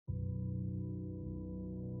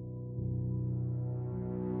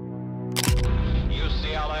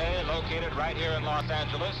located right here in Los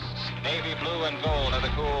Angeles. Navy blue and gold are the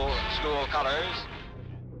cool school colors.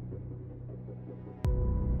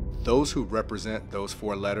 Those who represent those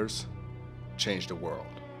four letters change the world.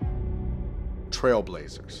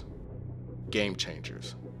 Trailblazers, game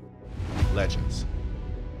changers, legends.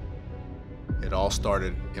 It all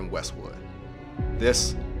started in Westwood.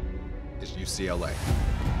 This is UCLA.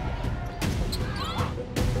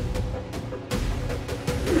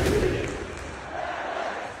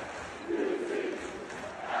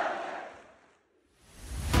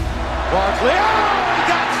 Barkley, oh, he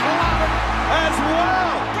got clobbered as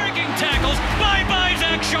well. Breaking tackles, bye-bye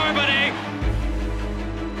Zach Charbonnet.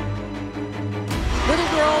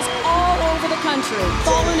 Little girls all over the country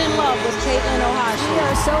falling in love with Caitlin Ohashi. We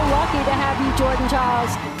are so lucky to have you, Jordan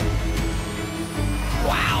Charles.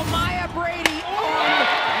 Wow, Maya Brady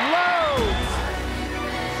unloads.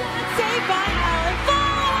 Saved by Allen.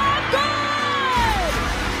 Follow up, good!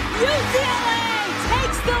 UCLA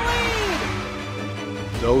takes the lead.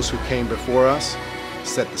 Those who came before us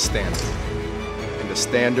set the standard. And the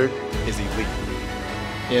standard is elite.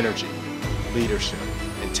 Energy, leadership,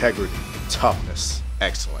 integrity, toughness,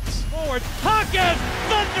 excellence. Forward, Hawkins,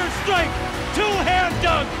 thunder strike, two-hand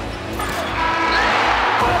dunk.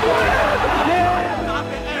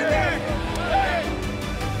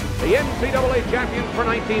 The NCAA champions for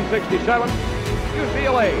 1967,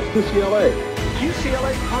 UCLA.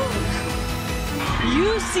 UCLA comes.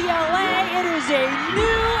 UCLA, it is a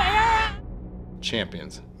new era.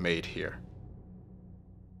 Champions made here.